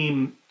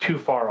seem too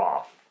far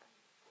off.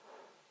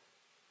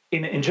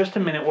 In just a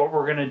minute, what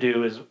we're going to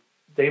do is,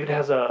 David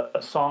has a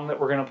song that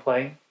we're going to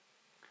play.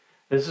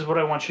 This is what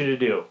I want you to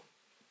do.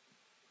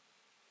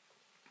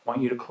 I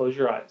want you to close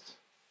your eyes.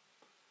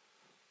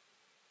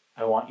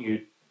 I want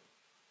you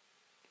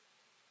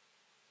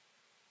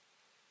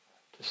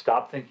to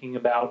stop thinking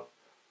about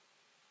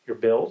your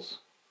bills,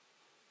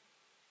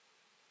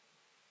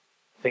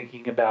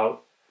 thinking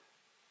about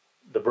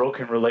the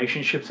broken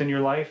relationships in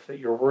your life that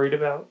you're worried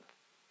about.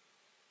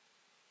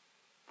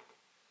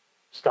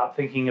 Stop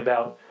thinking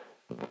about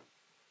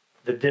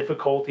the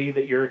difficulty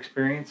that you're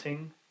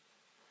experiencing.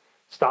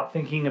 Stop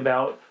thinking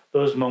about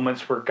those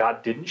moments where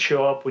God didn't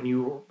show up when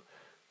you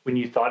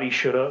thought he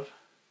should have.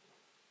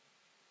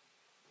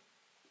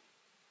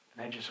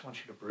 And I just want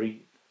you to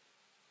breathe.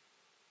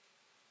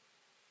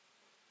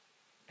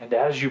 And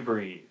as you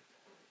breathe,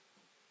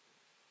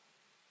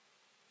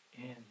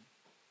 in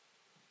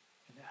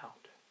and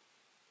out,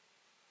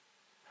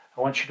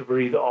 I want you to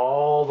breathe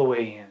all the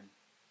way in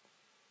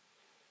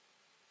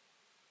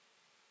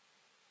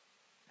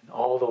and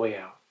all the way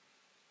out.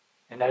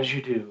 And as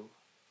you do,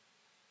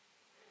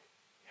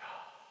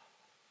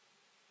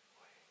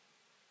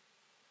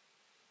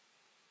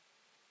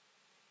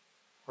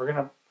 we're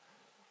going to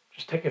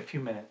just take a few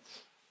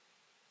minutes.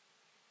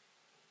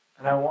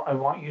 And I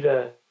want you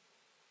to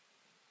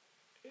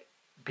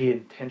be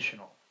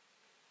intentional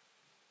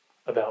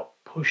about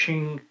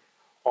pushing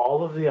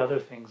all of the other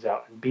things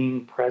out and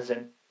being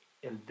present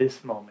in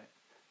this moment,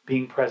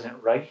 being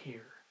present right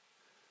here.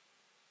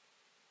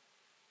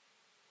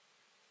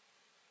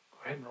 Go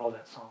ahead and roll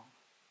that song.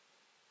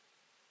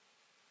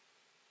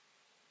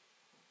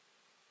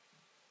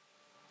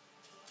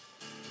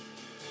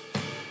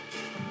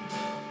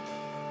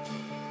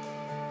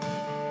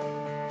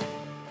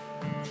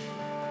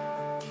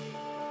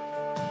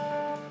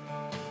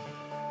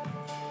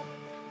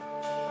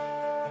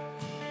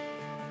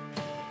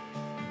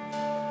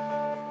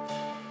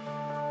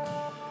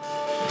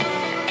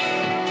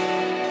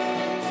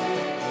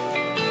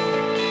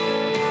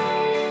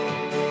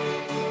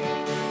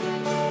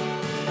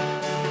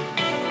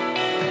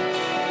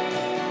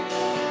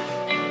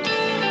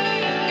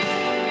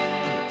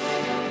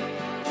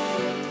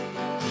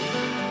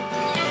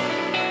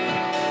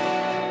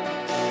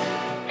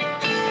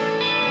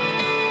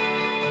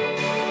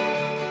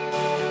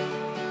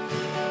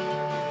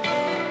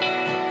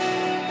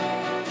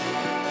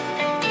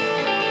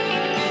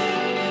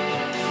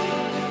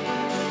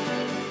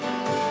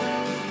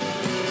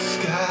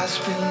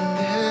 Spin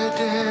their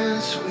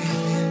dance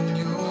within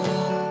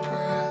your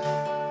breath.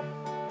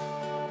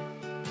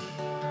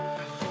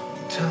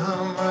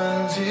 Time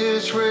runs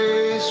its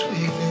race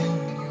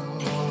within your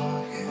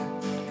head.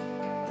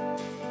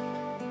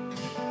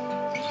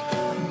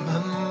 My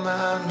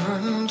mind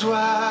runs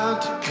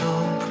wild to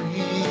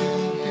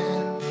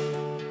comprehend.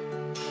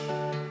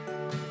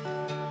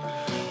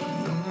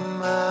 No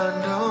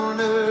mind on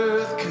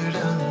earth could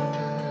understand.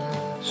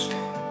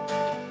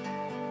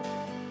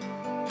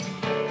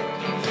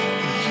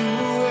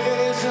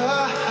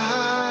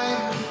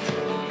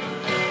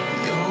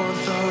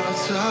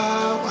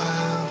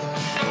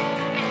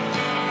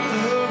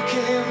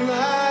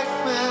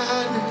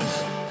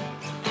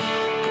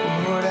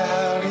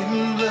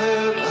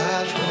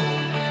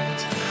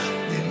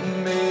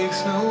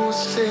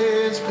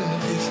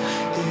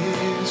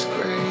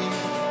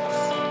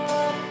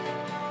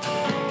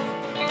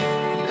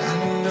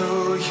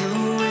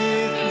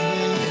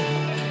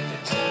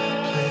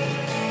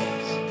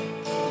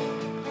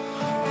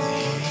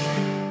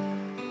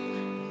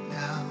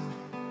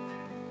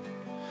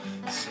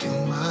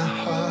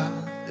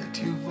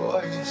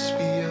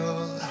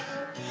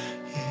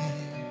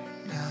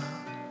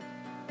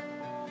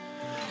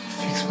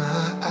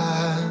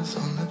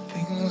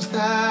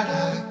 That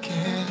I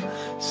can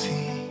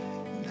see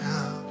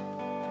now.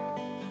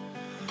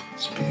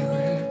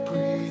 Spirit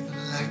breathe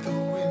like the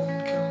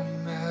wind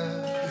come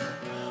out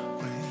your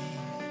way.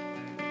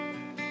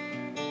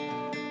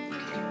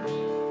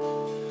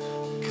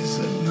 'Cause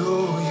I know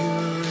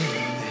you're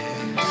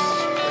in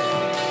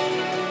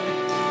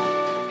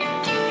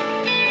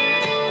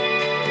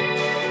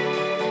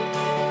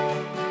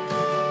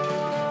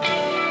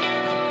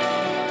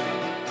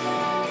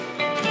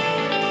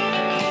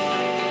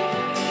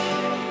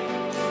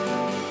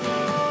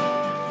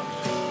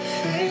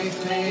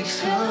this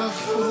makes a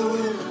fool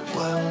of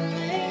what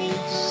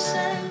makes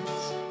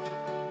sense.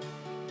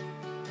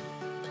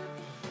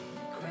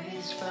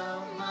 Grace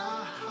found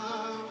my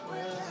heart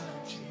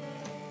without you.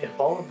 If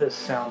all of this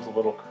sounds a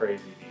little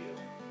crazy to you,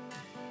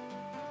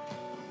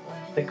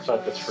 think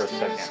about this for a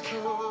second.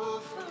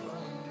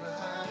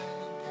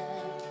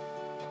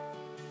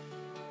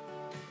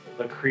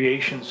 The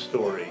creation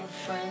story.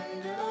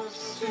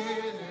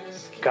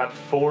 God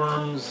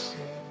forms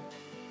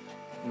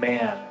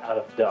man out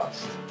of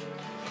dust.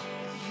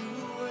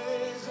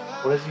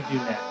 What does he do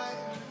next?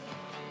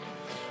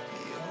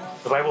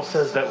 The Bible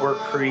says that we're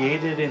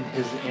created in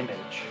his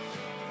image.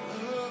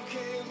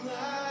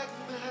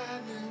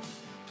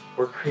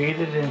 We're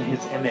created in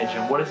his image.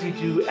 And what does he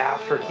do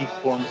after he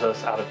forms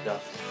us out of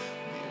dust?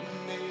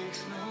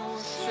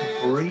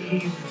 He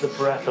breathes the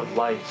breath of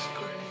life.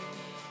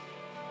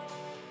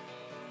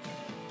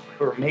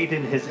 We're made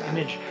in his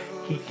image.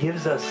 He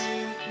gives us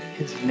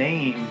his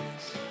name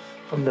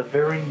from the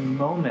very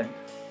moment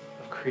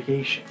of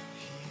creation.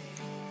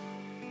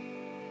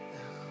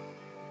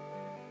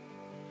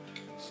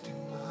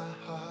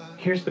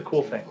 Here's the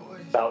cool thing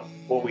about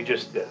what we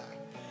just did.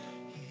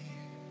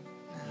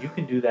 You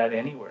can do that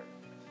anywhere.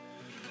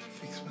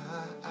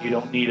 You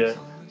don't need a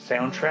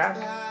soundtrack.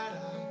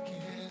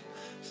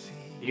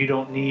 You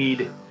don't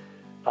need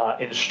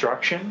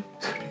instruction.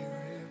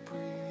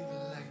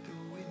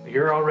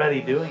 You're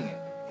already doing it.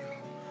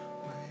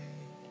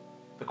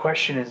 The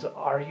question is,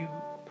 are you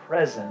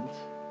present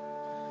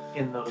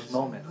in those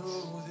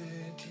moments?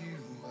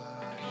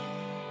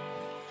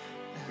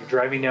 You're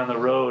driving down the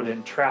road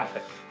in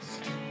traffic.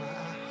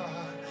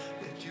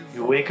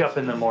 You wake up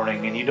in the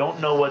morning and you don't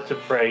know what to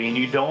pray, and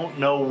you don't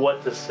know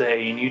what to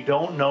say, and you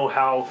don't know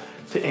how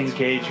to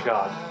engage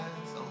God.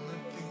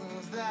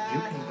 You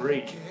can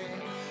breathe.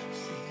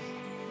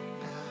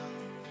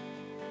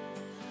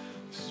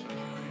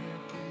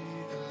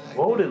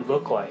 What would it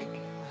look like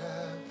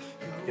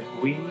if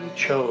we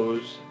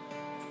chose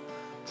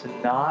to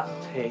not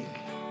take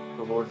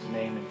the Lord's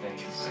name in vain?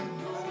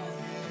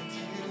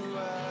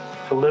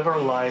 To live our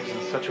lives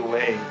in such a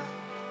way,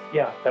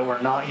 that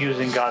we're not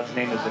using God's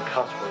name as a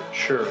cuss word,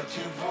 sure.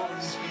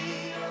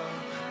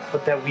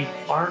 But that we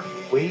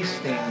aren't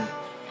wasting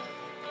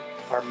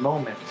our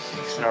moments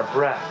and our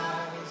breath.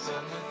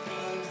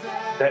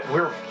 That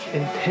we're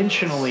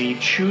intentionally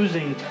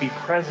choosing to be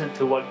present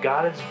to what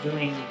God is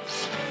doing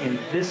in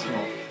this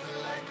moment.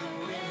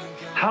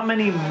 How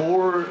many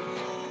more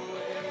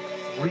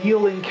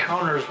real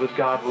encounters with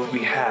God would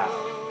we have?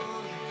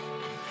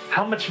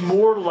 How much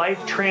more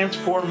life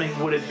transforming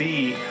would it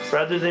be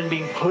rather than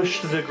being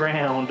pushed to the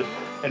ground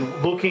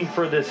and looking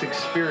for this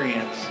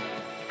experience?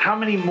 How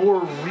many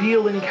more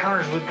real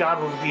encounters with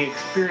God would we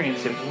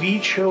experience if we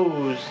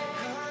chose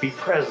to be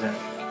present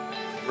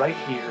right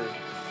here,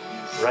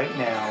 right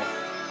now,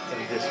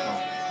 in this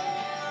moment?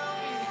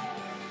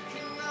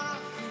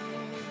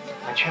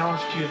 I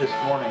challenge you this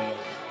morning.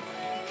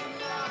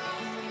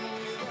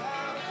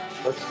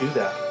 Let's do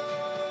that.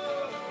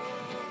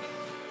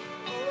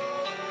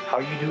 How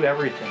you do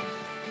everything,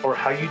 or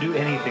how you do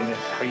anything, is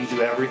how you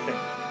do everything.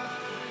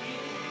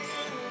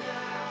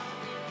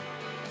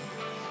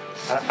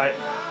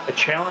 I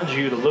challenge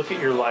you to look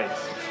at your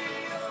life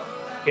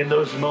in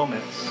those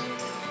moments.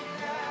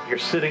 You're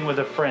sitting with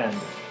a friend.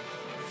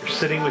 You're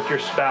sitting with your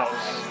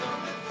spouse.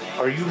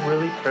 Are you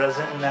really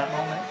present in that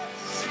moment?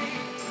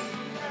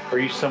 Or are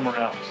you somewhere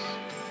else?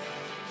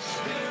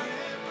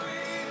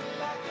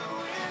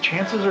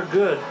 Chances are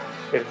good,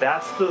 if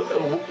that's the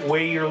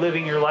way you're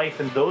living your life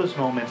in those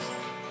moments,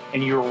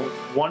 and you're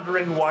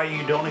wondering why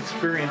you don't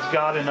experience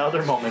God in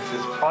other moments,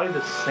 it's probably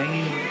the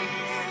same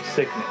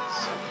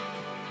sickness.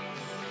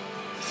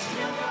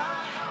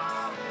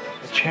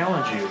 I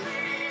challenge you,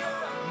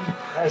 be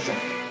present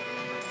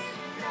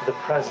to the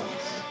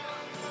presence.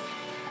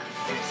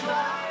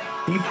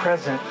 Be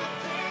present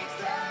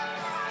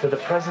to the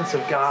presence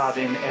of God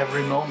in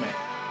every moment.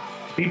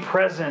 Be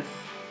present.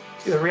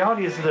 The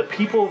reality is that the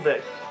people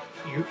that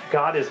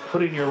God has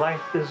put in your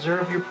life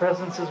deserve your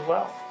presence as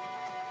well.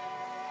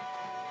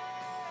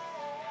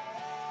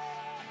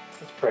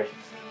 Let's pray.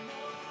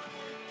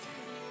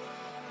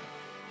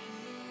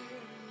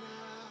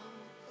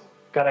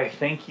 God, I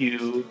thank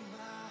you.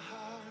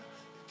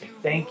 I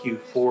thank you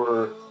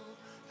for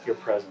your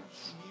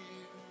presence.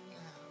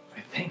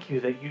 I thank you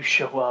that you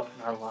show up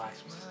in our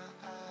lives.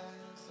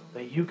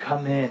 That you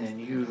come in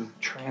and you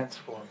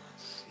transform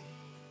us.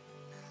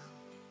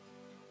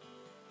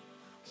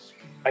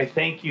 I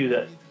thank you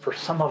that for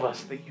some of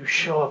us that you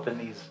show up in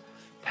these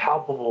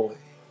palpable,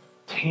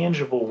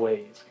 tangible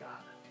ways,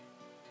 God.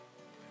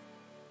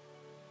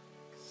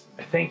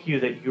 I thank you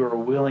that you are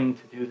willing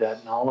to do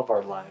that in all of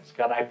our lives.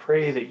 God, I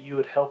pray that you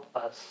would help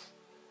us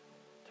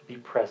to be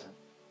present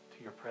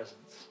to your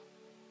presence.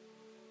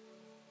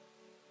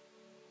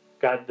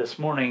 God, this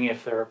morning,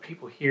 if there are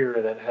people here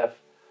that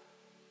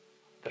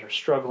are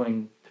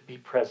struggling to be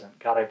present,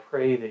 God, I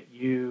pray that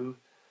you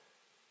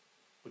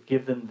would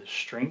give them the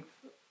strength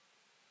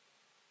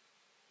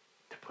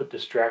to put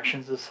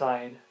distractions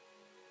aside,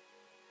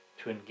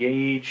 to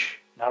engage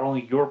not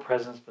only your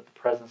presence, but the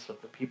presence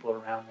of the people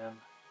around them.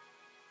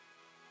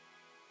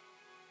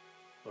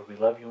 Lord, we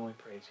love you and we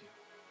praise you.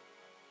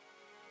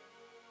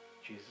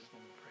 In Jesus'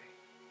 name we pray.